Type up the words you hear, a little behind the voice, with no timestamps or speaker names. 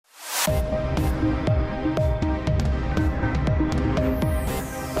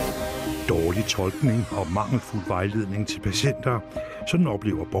tolkning og mangelfuld vejledning til patienter. Sådan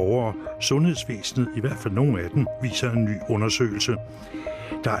oplever borgere sundhedsvæsenet, i hvert fald nogle af dem, viser en ny undersøgelse.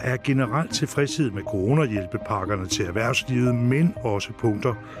 Der er generelt tilfredshed med coronahjælpepakkerne til erhvervslivet, men også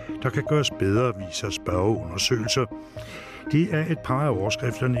punkter, der kan gøres bedre, viser spørgeundersøgelser. Det er et par af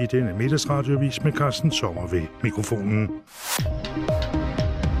overskrifterne i denne middagsradioavis med Carsten Sommer ved mikrofonen.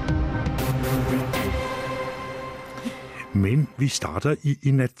 Men vi starter i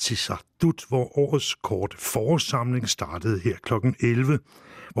Inatsisartut, hvor årets korte forårssamling startede her kl. 11.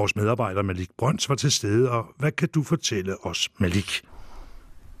 Vores medarbejder Malik Brøns var til stede, og hvad kan du fortælle os, Malik?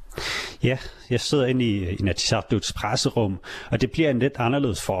 Ja, jeg sidder inde i Inatsisartuts presserum, og det bliver en lidt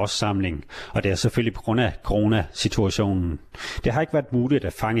anderledes forårssamling, og det er selvfølgelig på grund af coronasituationen. Det har ikke været muligt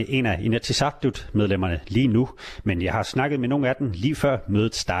at fange en af Inatsisartut-medlemmerne lige nu, men jeg har snakket med nogle af dem lige før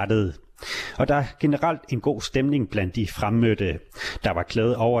mødet startede. Og der er generelt en god stemning blandt de fremmødte. Der var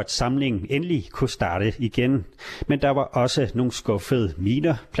glæde over, at samlingen endelig kunne starte igen, men der var også nogle skuffede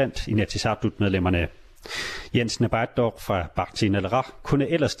miner blandt Inatsisartut-medlemmerne. Jens Nebardor fra Bartin Alra kunne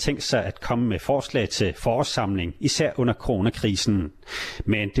ellers tænke sig at komme med forslag til forårssamling, især under coronakrisen.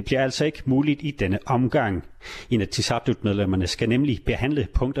 Men det bliver altså ikke muligt i denne omgang. Inatsisartut-medlemmerne skal nemlig behandle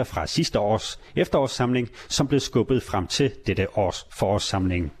punkter fra sidste års efterårssamling, som blev skubbet frem til dette års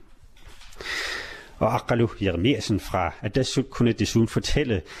forårssamling. Og Akalu Jeremiasen fra Adasut kunne desuden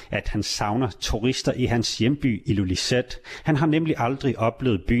fortælle, at han savner turister i hans hjemby Ilulissat. Han har nemlig aldrig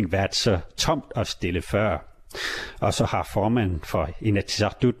oplevet byen været så tomt og stille før. Og så har formanden for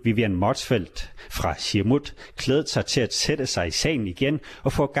Inatsisartut, Vivian Motsfeldt fra Siumut, klædet sig til at sætte sig i sagen igen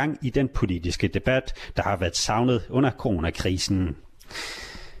og få gang i den politiske debat, der har været savnet under coronakrisen.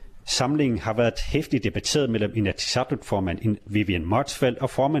 Samlingen har været hæftigt debatteret mellem Inatsisartut-formand Vivian Motsfeldt og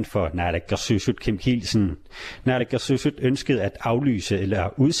formand for Naalakkersuisut Kim Kielsen. Naalakkersuisut ønskede at aflyse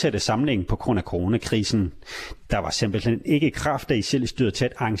eller udsætte samlingen på grund af coronakrisen. Der var simpelthen ikke kræfter i selvstyret til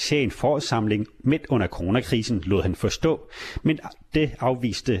at arrangere en forårssamling midt under coronakrisen, lod han forstå, men det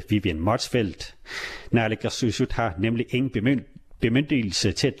afviste Vivian Motsfeldt. Naalakkersuisut har nemlig ingen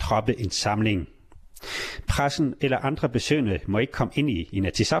bemyndigelse til at droppe en samling. Pressen eller andre besøgende må ikke komme ind i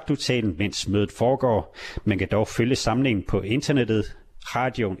Inatsisartut-salen, mens mødet foregår. Man kan dog følge samlingen på internettet,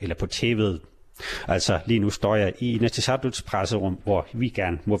 radioen eller på tv'et. Altså lige nu står jeg i Inatsisartuts presserum, hvor vi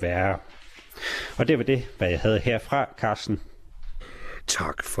gerne må være. Og det var det, hvad jeg havde herfra, Carsten.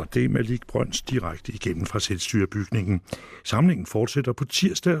 Tak for det, Malik Brøns, direkte igennem fra selvstyrebygningen. Samlingen fortsætter på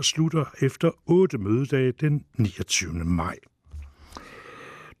tirsdag og slutter efter 8 mødedage den 29. maj.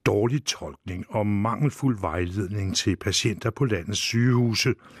 Dårlig tolkning og mangelfuld vejledning til patienter på landets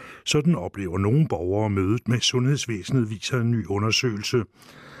sygehuse. Sådan oplever nogle borgere mødet med sundhedsvæsenet, viser en ny undersøgelse.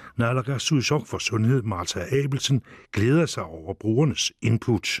 Naalakkersuisut for Sundhed, Martha Abelsen, glæder sig over brugernes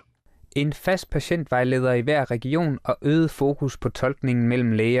input. En fast patientvejleder i hver region og øget fokus på tolkningen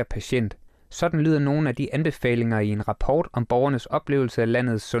mellem læge og patient. Sådan lyder nogle af de anbefalinger i en rapport om borgernes oplevelse af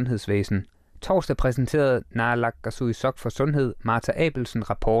landets sundhedsvæsen. Torsdag præsenterede Naalakkersuisut for Sundhed, Martha Abelsen,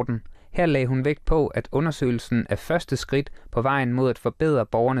 rapporten. Her lagde hun vægt på, at undersøgelsen er første skridt på vejen mod at forbedre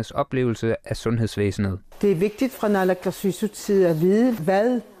borgernes oplevelse af sundhedsvæsenet. Det er vigtigt fra Naalakkersuisuts side at vide,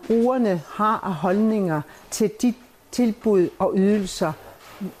 hvad brugerne har af holdninger til de tilbud og ydelser,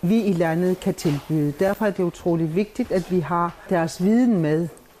 vi i landet kan tilbyde. Derfor er det utroligt vigtigt, at vi har deres viden med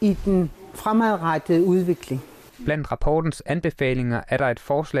i den fremadrettede udvikling. Blandt rapportens anbefalinger er der et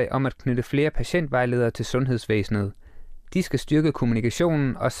forslag om at knytte flere patientvejledere til sundhedsvæsenet. De skal styrke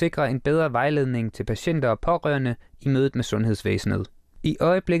kommunikationen og sikre en bedre vejledning til patienter og pårørende i mødet med sundhedsvæsenet. I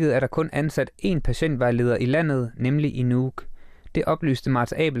øjeblikket er der kun ansat 1 patientvejleder i landet, nemlig i Nuuk. Det oplyste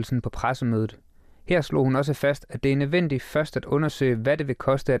Martha Abelsen på pressemødet. Her slog hun også fast, at det er nødvendigt først at undersøge, hvad det vil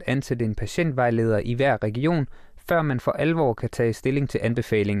koste at ansætte en patientvejleder i hver region, før man for alvor kan tage stilling til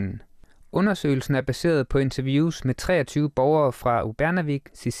anbefalingen. Undersøgelsen er baseret på interviews med 23 borgere fra Ubernavik,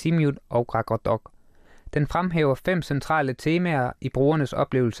 Sisimiut og Qaqortoq. Den fremhæver 5 centrale temaer i brugernes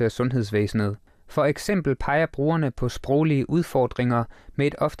oplevelse af sundhedsvæsenet. For eksempel peger brugerne på sproglige udfordringer med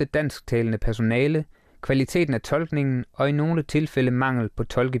et ofte dansktalende personale, kvaliteten af tolkningen og i nogle tilfælde mangel på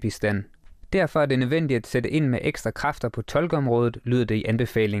tolkebistand. Derfor er det nødvendigt at sætte ind med ekstra kræfter på tolkeområdet, lyder det i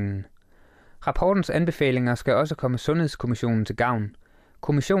anbefalingen. Rapportens anbefalinger skal også komme Sundhedskommissionen til gavn.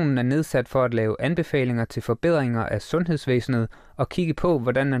 Kommissionen er nedsat for at lave anbefalinger til forbedringer af sundhedsvæsenet og kigge på,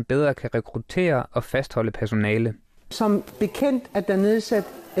 hvordan man bedre kan rekruttere og fastholde personale. Som bekendt er der nedsat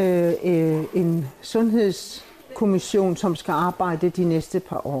en sundhedskommission, som skal arbejde de næste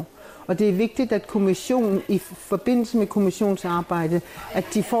par år. Og det er vigtigt, at kommissionen i forbindelse med kommissionsarbejde, at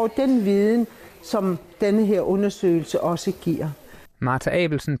de får den viden, som denne her undersøgelse også giver. Martha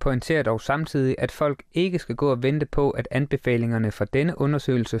Abelsen pointerer dog samtidig, at folk ikke skal gå og vente på, at anbefalingerne fra denne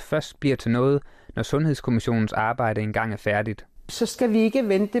undersøgelse først bliver til noget, når Sundhedskommissionens arbejde engang er færdigt. Så skal vi ikke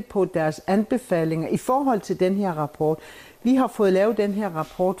vente på deres anbefalinger i forhold til den her rapport. Vi har fået lavet den her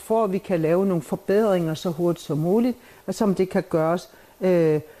rapport, for at vi kan lave nogle forbedringer så hurtigt som muligt, og som det kan gøres.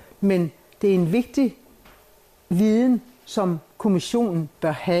 Men det er en vigtig viden, som kommissionen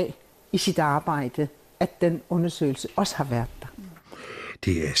bør have i sit arbejde, at den undersøgelse også har været der.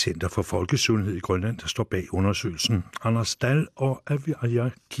 Det er Center for Folkesundhed i Grønland, der står bag undersøgelsen. Anders Dahl og Avia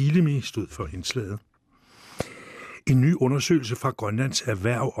Kilemi stod for indslaget. En ny undersøgelse fra Grønlands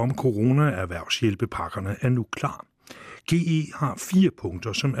Erhverv om corona-erhvervshjælpepakkerne er nu klar. GE har 4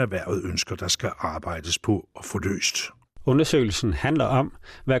 punkter, som erhvervet ønsker, der skal arbejdes på og få løst. Undersøgelsen handler om,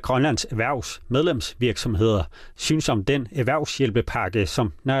 hvad Grønlands Erhvervs medlemsvirksomheder synes om den erhvervshjælpepakke,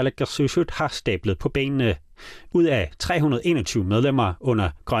 som Naalakkersuisut har stablet på benene. Ud af 321 medlemmer under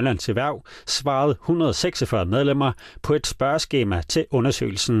Grønlands Erhverv svarede 146 medlemmer på et spørgeskema til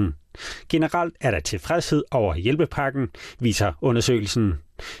undersøgelsen. Generelt er der tilfredshed over hjælpepakken, viser undersøgelsen.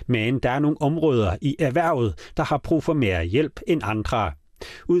 Men der er nogle områder i erhvervet, der har brug for mere hjælp end andre.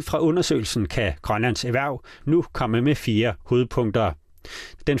 Ud fra undersøgelsen kan Grønlands Erhverv nu komme med 4 hovedpunkter.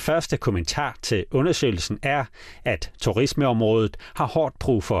 Den første kommentar til undersøgelsen er, at turismeområdet har hårdt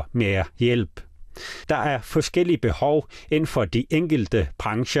brug for mere hjælp. Der er forskellige behov inden for de enkelte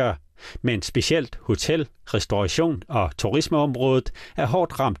brancher, men specielt hotel, restauration og turismeområdet er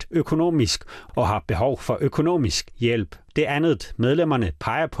hårdt ramt økonomisk og har behov for økonomisk hjælp. Det andet, medlemmerne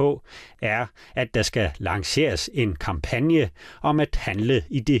peger på, er, at der skal lanceres en kampagne om at handle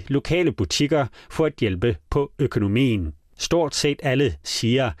i de lokale butikker for at hjælpe på økonomien. Stort set alle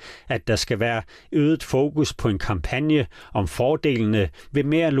siger, at der skal være øget fokus på en kampagne om fordelene ved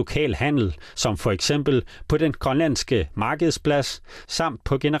mere lokal handel, som for eksempel på den grønlandske markedsplads, samt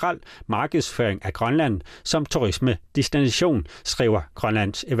på generel markedsføring af Grønland som turismedestination, skriver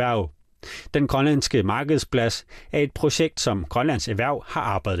Grønlands Erhverv. Den grønlandske markedsplads er et projekt, som Grønlands Erhverv har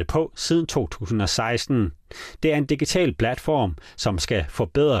arbejdet på siden 2016. Det er en digital platform, som skal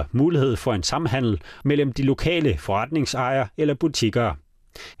forbedre mulighed for en samhandel mellem de lokale forretningsejere eller butikker.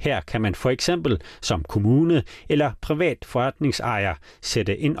 Her kan man for eksempel som kommune eller privat forretningsejer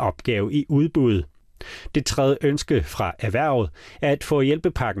sætte en opgave i udbud. Det tredje ønske fra erhvervet er at få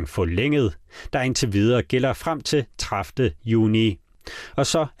hjælpepakken forlænget, der indtil videre gælder frem til 30. juni. Og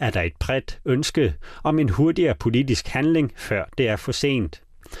så er der et bredt ønske om en hurtigere politisk handling, før det er for sent.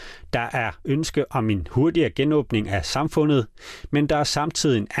 Der er ønske om en hurtigere genåbning af samfundet, men der er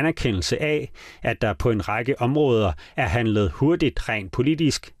samtidig en anerkendelse af, at der på en række områder er handlet hurtigt rent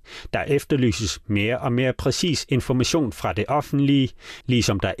politisk. Der efterlyses mere og mere præcis information fra det offentlige,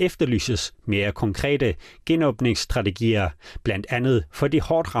 ligesom der efterlyses mere konkrete genåbningsstrategier, blandt andet for de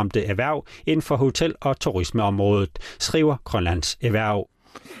hårdt ramte erhverv inden for hotel- og turismeområdet, skriver Grønlands Erhverv.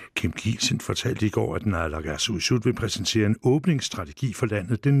 Kim Kielsen fortalte i går, at Naalakkersuisut vil præsentere en åbningsstrategi for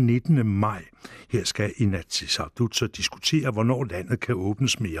landet den 19. maj. Her skal Inatsisartut så diskutere, hvornår landet kan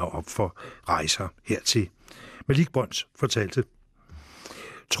åbnes mere op for rejser hertil. Malik Brøns fortalte.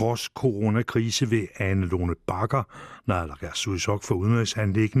 Trods coronakrise vil Anne Lone Bakker, Naalakkersuisut for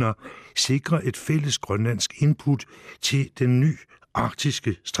udenrigsanliggender, sikre et fælles grønlandsk input til den nye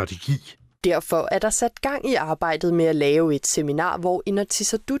arktiske strategi. Derfor er der sat gang i arbejdet med at lave et seminar, hvor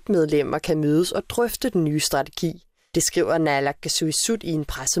Inatsisartut-medlemmer kan mødes og drøfte den nye strategi. Det skriver Naalakkersuisut i en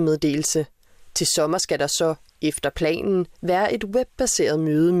pressemeddelelse. Til sommer skal der så, efter planen, være et webbaseret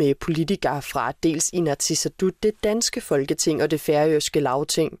møde med politikere fra dels Inatsisartut, det danske folketing og det færøske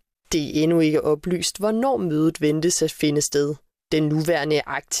lagting. Det er endnu ikke oplyst, hvornår mødet ventes at finde sted. Den nuværende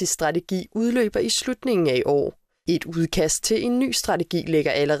Arktis-strategi udløber i slutningen af i år. Et udkast til en ny strategi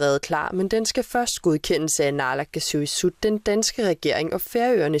ligger allerede klar, men den skal først godkendes af Naalakkersuisut, den danske regering og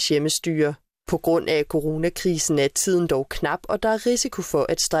Færøernes hjemmestyre. På grund af coronakrisen er tiden dog knap, og der er risiko for,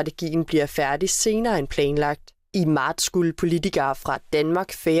 at strategien bliver færdig senere end planlagt. I marts skulle politikere fra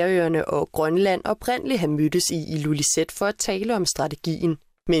Danmark, Færøerne og Grønland oprindeligt have mødtes i Ilulissat for at tale om strategien.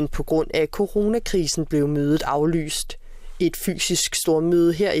 Men på grund af coronakrisen blev mødet aflyst. Et fysisk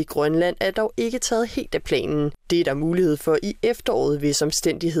stormøde her i Grønland er dog ikke taget helt af planen. Det er der mulighed for i efteråret, hvis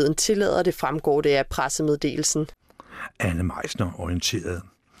omstændigheden tillader det, fremgår det af pressemeddelelsen. Anne Meisner orienteret.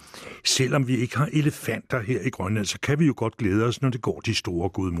 Selvom vi ikke har elefanter her i Grønland, så kan vi jo godt glæde os, når det går de store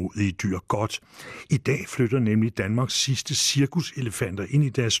godmodige dyr godt. I dag flytter nemlig Danmarks sidste cirkuselefanter ind i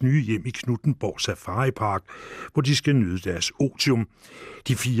deres nye hjem i Knuthenborg Safari Park, hvor de skal nyde deres otium.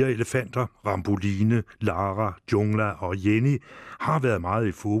 De 4 elefanter, Ramboline, Lara, Jungla og Jenny, har været meget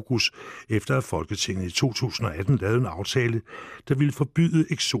i fokus, efter at Folketinget i 2018 lavede en aftale, der ville forbyde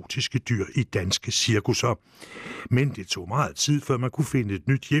eksotiske dyr i danske cirkusser. Men det tog meget tid, før man kunne finde et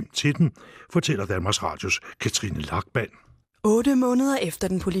nyt hjem til dem, fortæller Danmarks Radios Katrine Lachmann. 8 måneder efter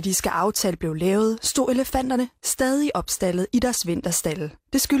den politiske aftale blev lavet, stod elefanterne stadig opstallet i deres vinterstalle.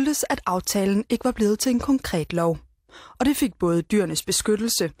 Det skyldtes, at aftalen ikke var blevet til en konkret lov. Og det fik både dyrenes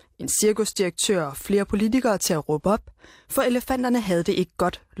beskyttelse, en cirkusdirektør og flere politikere til at råbe op, for elefanterne havde det ikke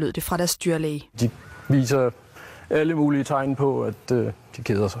godt, lød det fra deres dyrlæge. De viser alle mulige tegn på, at de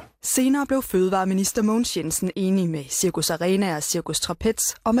keder sig. Senere blev fødevareminister Mogens Jensen enig med Cirkus Arena og Cirkus Trapez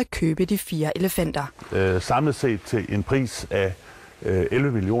om at købe de 4 elefanter. Samlet set til en pris af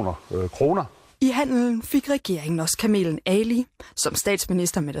 11 millioner kroner. I handelen fik regeringen også kamelen Ali, som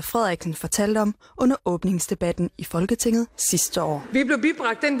statsminister Mette Frederiksen fortalte om under åbningsdebatten i Folketinget sidste år. Vi blev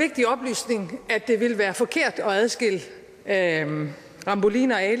bibragt den vigtige oplysning, at det ville være forkert at adskille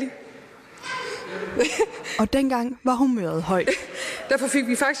Ramboline og Ali. Og dengang var humøret højt. Derfor fik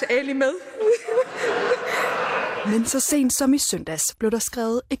vi faktisk Ali med. Men så sent som i søndags blev der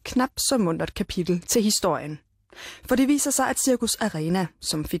skrevet et knap så muntert kapitel til historien. For det viser sig, at Cirkus Arena,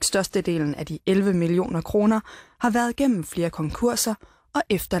 som fik størstedelen af de 11 millioner kroner, har været gennem flere konkurser og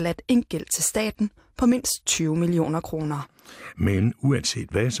efterladt en gæld til staten på mindst 20 millioner kroner. Men uanset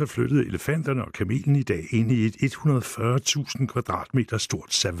hvad, så flyttede elefanterne og kamelen i dag ind i et 140.000 kvadratmeter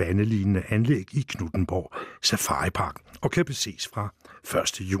stort savannelignende anlæg i Knuthenborg Safari Park og kan beses fra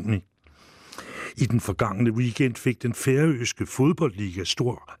 1. juni. I den forgangne weekend fik den færøske fodboldliga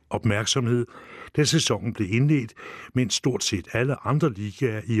stor opmærksomhed, da sæsonen blev indledt, mens stort set alle andre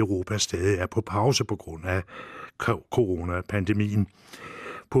ligaer i Europa stadig er på pause på grund af coronapandemien.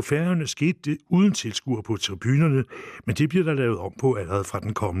 På Færøerne skete det uden tilskuere på tribunerne, men det bliver der lavet om på allerede fra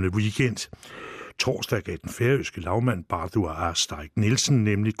den kommende weekend. Torsdag gav den færøske lagmand Radioa Nielsen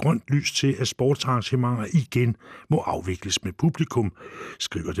nemlig grønt lys til, at sportsarrangementer igen må afvikles med publikum,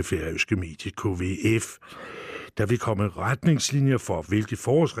 skriver det færøske medie KVF. Der vil komme retningslinjer for, hvilke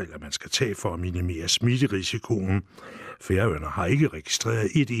forholdsregler man skal tage for at minimere smitterisikoen. Færøerne har ikke registreret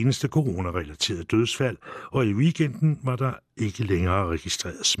et eneste coronarelateret dødsfald, og i weekenden var der ikke længere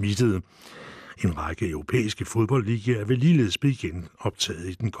registreret smittede. En række europæiske fodboldligaer vil ligeledes blive genoptaget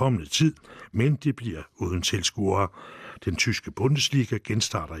i den kommende tid, men det bliver uden tilskuere. Den tyske Bundesliga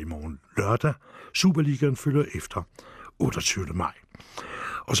genstarter i morgen lørdag. Superligaen følger efter 28. maj.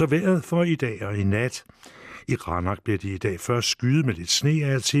 Og så vejret for i dag og i nat. I Ranach bliver det i dag først skyet med lidt sne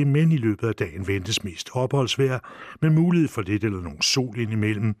af til, men i løbet af dagen ventes mest opholdsvejr, med mulighed for lidt eller nogen sol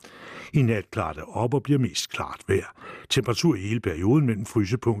indimellem. I nat klarer det op og bliver mest klart vejr. Temperatur i hele perioden mellem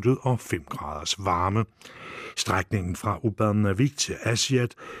frysepunktet og 5 graders varme. Strækningen fra Ubernavik til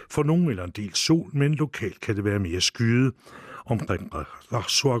Asiat får nogen eller en del sol, men lokalt kan det være mere skyet. Omkring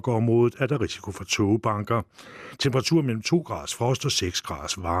Rasuak-området er der risiko for tågebanker. Temperatur mellem 2 graders frost og 6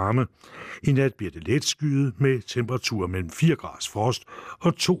 graders varme. I nat bliver det let skyet med temperatur mellem 4 graders frost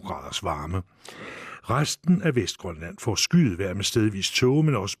og 2 graders varme. Resten af Vestgrønland får skyet vejr med stedvis tåge,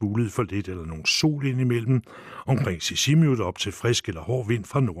 men også mulighed for lidt eller nogen sol indimellem. Omkring Sisimiut op til frisk eller hård vind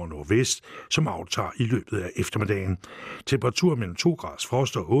fra nord og nordvest, som aftager i løbet af eftermiddagen. Temperatur mellem 2 graders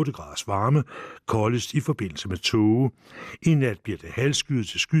frost og 8 graders varme, koldest i forbindelse med tåge. I nat bliver det halvskyet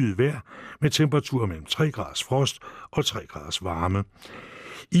til skyet vejr, med temperatur mellem 3 graders frost og 3 graders varme.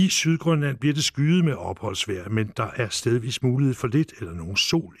 I Sydgrønland bliver det skyet med opholdsvejr, men der er stedvis mulighed for lidt eller nogen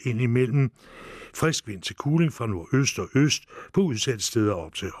sol indimellem. Frisk vind til kuling fra nordøst og øst, på udsatte steder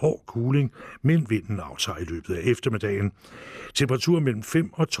op til hård kuling, men vinden aftager i løbet af eftermiddagen. Temperatur mellem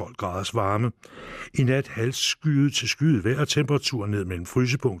 5 og 12 graders varme. I nat halvskyet til skyet vejr, temperatur ned mellem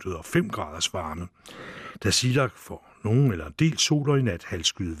frysepunktet og 5 graders varme. Kalaallit får nogen eller en del sol og i nat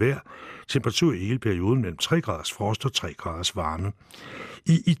halvskyet vejr. Temperatur i hele perioden mellem 3 graders frost og 3 graders varme.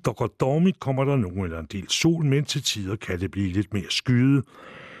 I Middag kommer der nogen eller en del sol, men til tider kan det blive lidt mere skyet.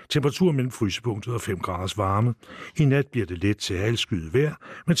 Temperatur mellem frysepunktet og 5 graders varme. I nat bliver det let til halvskyet vejr,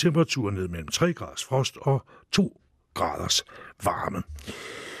 med temperatur ned mellem 3 graders frost og 2 graders varme.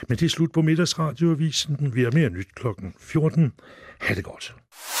 Men det er slut på Middags Radioavisen. Vi har mere nyt klokken 14. Ha' det godt.